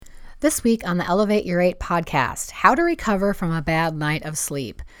This week on the Elevate Your 8 podcast, how to recover from a bad night of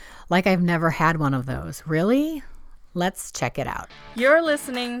sleep. Like I've never had one of those. Really? Let's check it out. You're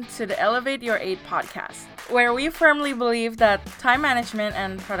listening to the Elevate Your 8 podcast, where we firmly believe that time management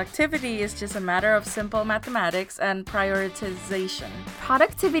and productivity is just a matter of simple mathematics and prioritization.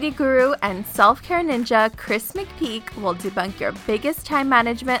 Productivity guru and self-care ninja Chris McPeak will debunk your biggest time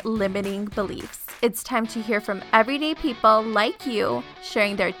management limiting beliefs. It's time to hear from everyday people like you,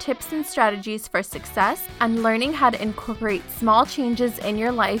 sharing their tips and strategies for success and learning how to incorporate small changes in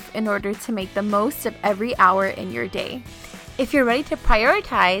your life in order to make the most of every hour in your day. If you're ready to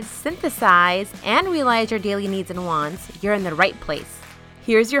prioritize, synthesize, and realize your daily needs and wants, you're in the right place.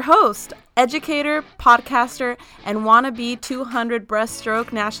 Here's your host, educator, podcaster, and wannabe 200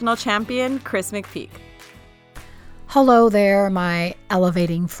 breaststroke national champion, Chris McPeak. Hello there, my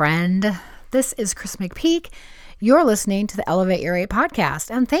elevating friend. This is Chris McPeak. You're listening to the Elevate Your 8 podcast,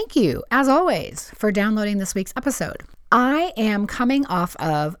 and thank you, as always, for downloading this week's episode. I am coming off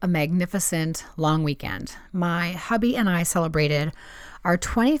of a magnificent long weekend. My hubby and I celebrated our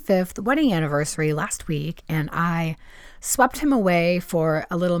 25th wedding anniversary last week, and I swept him away for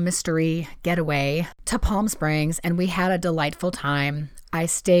a little mystery getaway to Palm Springs, and we had a delightful time. I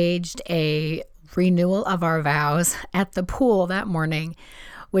staged a renewal of our vows at the pool that morning,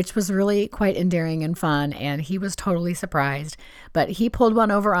 which was really quite endearing and fun, and he was totally surprised. But he pulled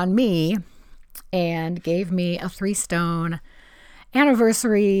one over on me and gave me a 3-stone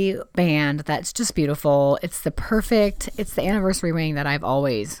anniversary band that's just beautiful. It's the anniversary ring that I've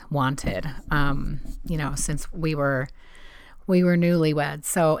always wanted, since we were newlyweds.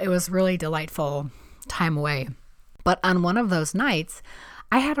 So it was really delightful time away. But on one of those nights,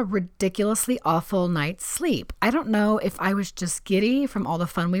 I had a ridiculously awful night's sleep. I don't know if I was just giddy from all the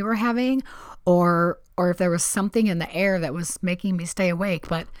fun we were having or if there was something in the air that was making me stay awake,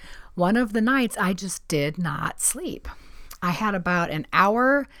 but one of the nights I just did not sleep. I had about an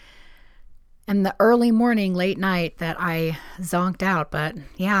hour in the early morning, late night that I zonked out, but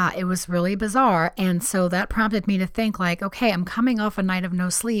yeah, it was really bizarre. And so that prompted me to think okay, I'm coming off a night of no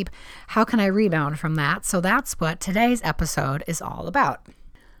sleep. How can I rebound from that? So that's what today's episode is all about.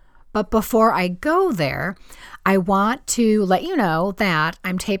 But before I go there, I want to let you know that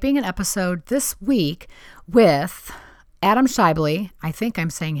I'm taping an episode this week with Adam Shively. I think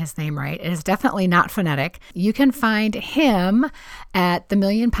I'm saying his name right. It is definitely not phonetic. You can find him at the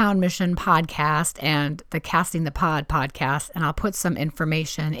Million Pound Mission podcast and the Casting the Pod podcast, and I'll put some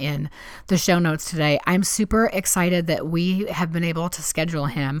information in the show notes today. I'm super excited that we have been able to schedule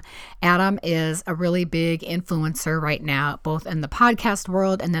him. Adam is a really big influencer right now, both in the podcast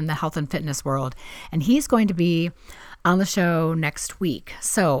world and then the health and fitness world, and he's going to be on the show next week.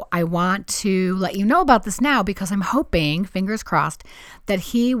 So I want to let you know about this now because I'm hoping, fingers crossed, that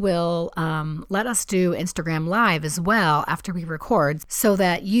he will let us do Instagram Live as well after we record so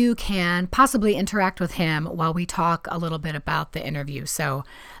that you can possibly interact with him while we talk a little bit about the interview. So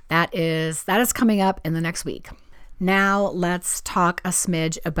that is coming up in the next week. Now let's talk a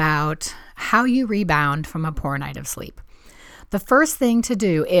smidge about how you rebound from a poor night of sleep. The first thing to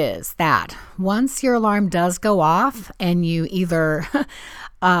do is that once your alarm does go off and you either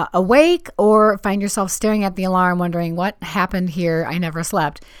awake or find yourself staring at the alarm wondering what happened here, I never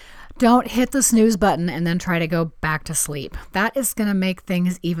slept, don't hit the snooze button and then try to go back to sleep. That is going to make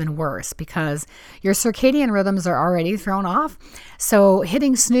things even worse because your circadian rhythms are already thrown off. So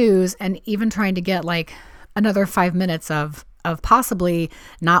hitting snooze and even trying to get another 5 minutes of possibly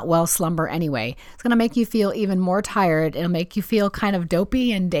not well slumber anyway. It's going to make you feel even more tired. It'll make you feel kind of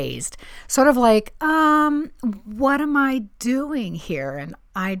dopey and dazed. Sort of what am I doing here? And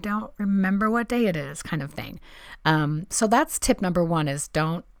I don't remember what day it is kind of thing. So that's tip number 1 is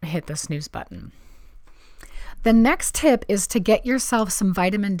don't hit the snooze button. The next tip is to get yourself some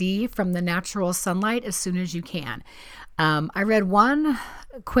vitamin D from the natural sunlight as soon as you can. I read one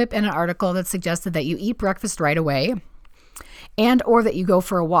quip in an article that suggested that you eat breakfast right away and or that you go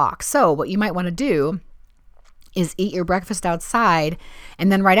for a walk. So what you might want to do is eat your breakfast outside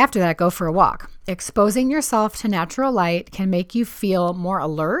and then right after that go for a walk. Exposing yourself to natural light can make you feel more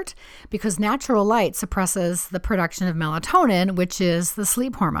alert because natural light suppresses the production of melatonin, which is the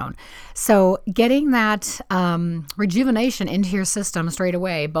sleep hormone. So getting that rejuvenation into your system straight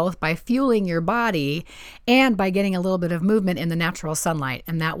away, both by fueling your body and by getting a little bit of movement in the natural sunlight,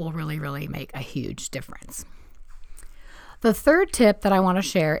 and that will really, really make a huge difference. The third tip that I want to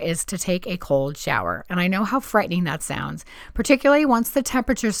share is to take a cold shower. And I know how frightening that sounds, particularly once the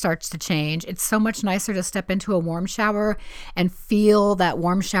temperature starts to change. It's so much nicer to step into a warm shower and feel that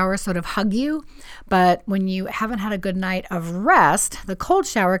warm shower sort of hug you. But when you haven't had a good night of rest, the cold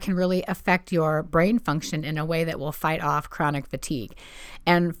shower can really affect your brain function in a way that will fight off chronic fatigue.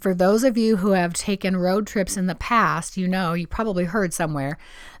 And for those of you who have taken road trips in the past, you probably heard somewhere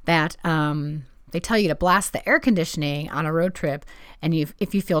that they tell you to blast the air conditioning on a road trip, and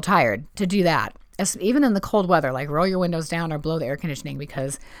if you feel tired, to do that. Even in the cold weather, like roll your windows down or blow the air conditioning,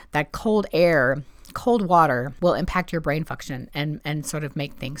 because that cold water will impact your brain function and sort of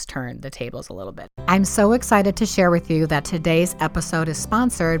make things turn the tables a little bit. I'm so excited to share with you that today's episode is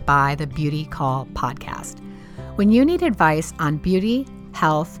sponsored by the Beauty Call podcast. When you need advice on beauty,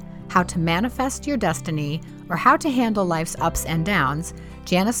 health, how to manifest your destiny, or how to handle life's ups and downs,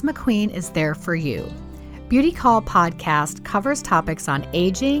 Janice McQueen is there for you. Beauty Call podcast covers topics on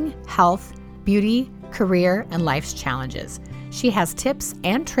aging, health, beauty, career, and life's challenges. She has tips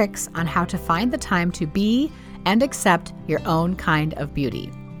and tricks on how to find the time to be and accept your own kind of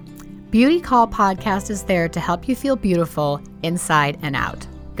beauty. Beauty Call podcast is there to help you feel beautiful inside and out.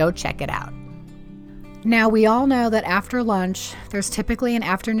 Go check it out. Now, we all know that after lunch, there's typically an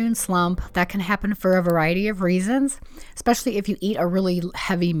afternoon slump that can happen for a variety of reasons, especially if you eat a really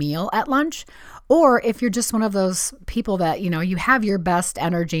heavy meal at lunch, or if you're just one of those people that, you have your best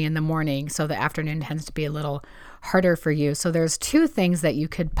energy in the morning, so the afternoon tends to be a little harder for you. So there's two things that you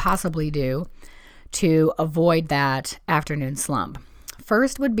could possibly do to avoid that afternoon slump.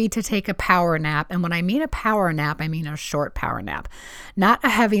 First would be to take a power nap. And when I mean a power nap, I mean a short power nap, not a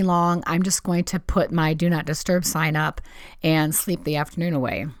heavy long. I'm just going to put my do not disturb sign up and sleep the afternoon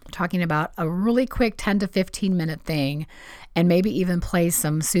away. I'm talking about a really quick 10 to 15 minute thing, and maybe even play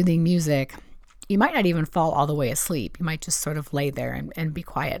some soothing music. You might not even fall all the way asleep. You might just sort of lay there and be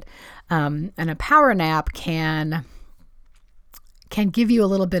quiet. And a power nap can give you a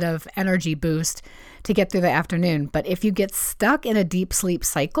little bit of energy boost to get through the afternoon. But if you get stuck in a deep sleep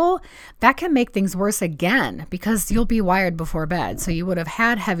cycle, that can make things worse again, because you'll be wired before bed. So you would have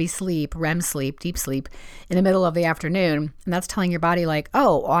had heavy sleep, REM sleep, deep sleep in the middle of the afternoon. And that's telling your body like,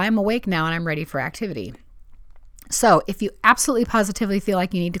 oh, I'm awake now and I'm ready for activity. So if you absolutely positively feel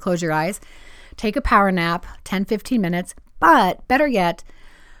like you need to close your eyes, take a power nap, 10, 15 minutes, but better yet,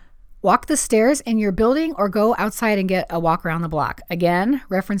 walk the stairs in your building or go outside and get a walk around the block. Again,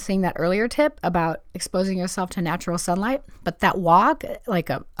 referencing that earlier tip about exposing yourself to natural sunlight, but that walk, like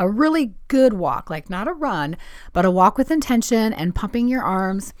a really good walk, like not a run, but a walk with intention and pumping your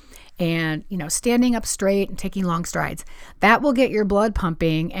arms and, standing up straight and taking long strides. That will get your blood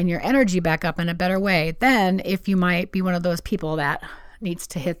pumping and your energy back up in a better way than if you might be one of those people that needs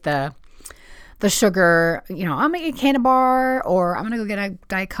to hit the sugar, I'll make a candy bar, or I'm going to go get a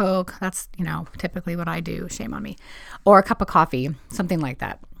Diet Coke. That's, typically what I do. Shame on me. Or a cup of coffee, something like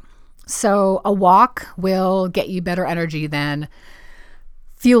that. So a walk will get you better energy than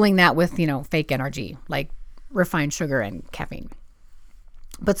fueling that with, fake energy, like refined sugar and caffeine.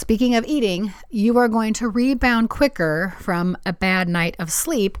 But speaking of eating, you are going to rebound quicker from a bad night of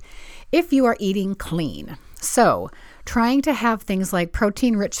sleep if you are eating clean. So trying to have things like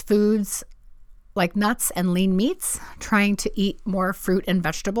protein-rich foods, like nuts and lean meats, trying to eat more fruit and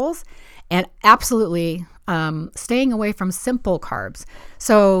vegetables, and absolutely staying away from simple carbs.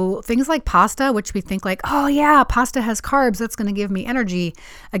 So things like pasta, which we think like, oh yeah, pasta has carbs, that's going to give me energy.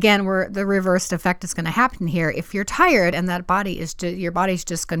 Again, the reversed effect is going to happen here. If you're tired and your body's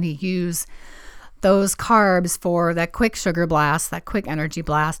just going to use those carbs for that quick sugar blast, that quick energy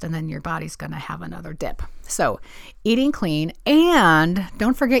blast, and then your body's going to have another dip. So eating clean, and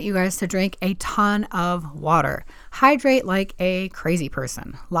don't forget, you guys, to drink a ton of water. Hydrate like a crazy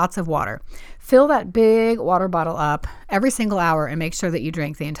person. Lots of water. Fill that big water bottle up every single hour and make sure that you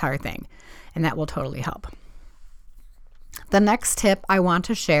drink the entire thing, and that will totally help. The next tip I want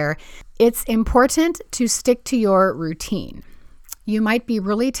to share, it's important to stick to your routine. You might be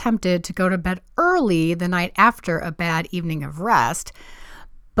really tempted to go to bed early the night after a bad evening of rest.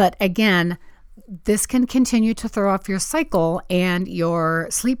 But again, this can continue to throw off your cycle and your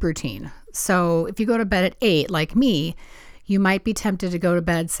sleep routine. So if you go to bed at 8, like me, you might be tempted to go to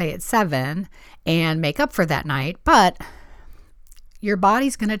bed, say, at 7 and make up for that night. But your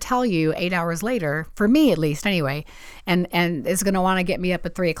body's going to tell you 8 hours later, for me at least anyway, and is going to want to get me up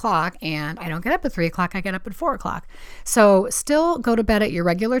at 3 o'clock, and I don't get up at 3 o'clock, I get up at 4 o'clock. So still go to bed at your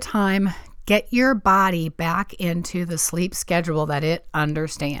regular time. Get your body back into the sleep schedule that it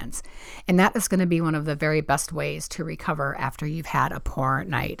understands. And that is going to be one of the very best ways to recover after you've had a poor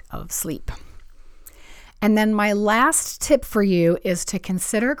night of sleep. And then my last tip for you is to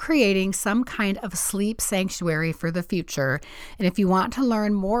consider creating some kind of sleep sanctuary for the future. And if you want to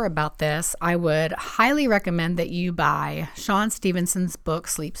learn more about this, I would highly recommend that you buy Sean Stevenson's book,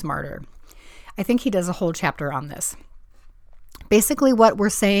 Sleep Smarter. I think he does a whole chapter on this. Basically, what we're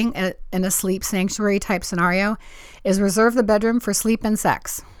saying in a sleep sanctuary type scenario is reserve the bedroom for sleep and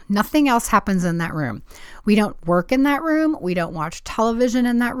sex. Nothing else happens in that room. We don't work in that room. We don't watch television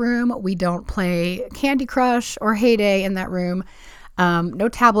in that room. We don't play Candy Crush or Heyday in that room. No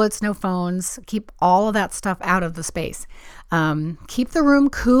tablets, no phones. Keep all of that stuff out of the space. Keep the room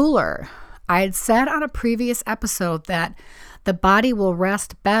cooler. I had said on a previous episode that the body will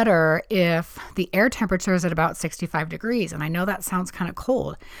rest better if the air temperature is at about 65 degrees. And I know that sounds kind of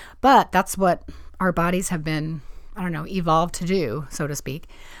cold, but that's what our bodies have been, evolved to do, so to speak.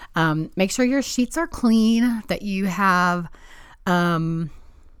 Make sure your sheets are clean, that you have, that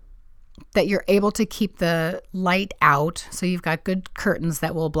you're able to keep the light out. So you've got good curtains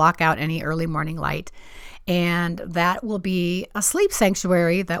that will block out any early morning light. And that will be a sleep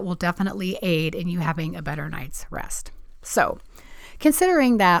sanctuary that will definitely aid in you having a better night's rest. So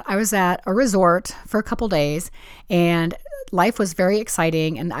considering that I was at a resort for a couple days and life was very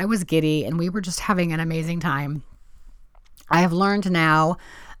exciting and I was giddy and we were just having an amazing time, I have learned now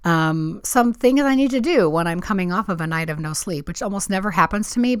some things I need to do when I'm coming off of a night of no sleep, which almost never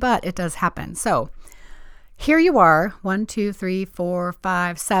happens to me, but it does happen. So here you are, 1, 2, 3, 4,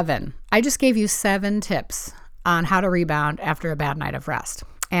 5, 7. I just gave you 7 tips on how to rebound after a bad night of rest.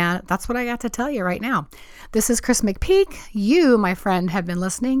 And that's what I got to tell you right now. This is Chris McPeak. You, my friend, have been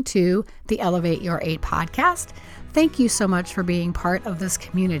listening to the Elevate Your 8 podcast. Thank you so much for being part of this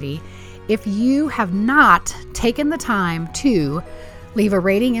community. If you have not taken the time to leave a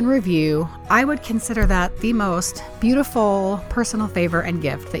rating and review, I would consider that the most beautiful personal favor and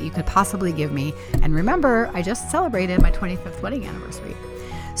gift that you could possibly give me. And remember, I just celebrated my 25th wedding anniversary.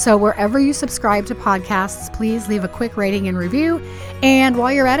 So wherever you subscribe to podcasts, please leave a quick rating and review. And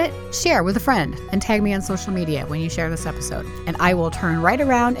while you're at it, share with a friend and tag me on social media when you share this episode. And I will turn right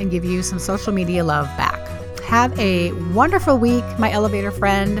around and give you some social media love back. Have a wonderful week, my elevator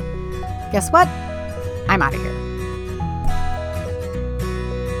friend. Guess what? I'm out of here.